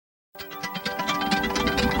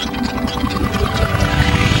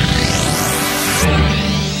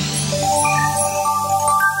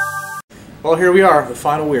Well, here we are, the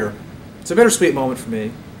final weir. It's a bittersweet moment for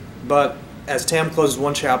me, but as Tam closes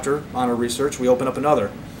one chapter on our research, we open up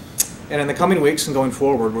another. And in the coming weeks and going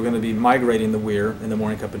forward, we're going to be migrating the weir in the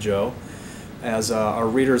Morning Cup of Joe, as our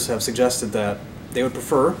readers have suggested that they would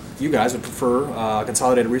prefer, you guys would prefer, a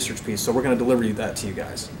consolidated research piece, so we're going to deliver that to you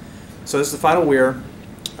guys. So this is the final weir.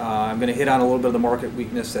 I'm going to hit on a little bit of the market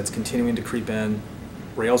weakness that's continuing to creep in.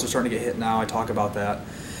 Rails are starting to get hit now, I talk about that.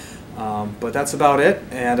 But that's about it,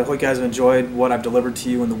 and I hope you guys have enjoyed what I've delivered to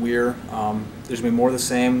you in the weir. There's going to be more of the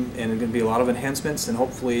same, and there's going to be a lot of enhancements, and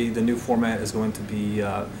hopefully the new format is going to be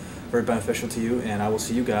very beneficial to you, and I will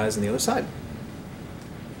see you guys on the other side.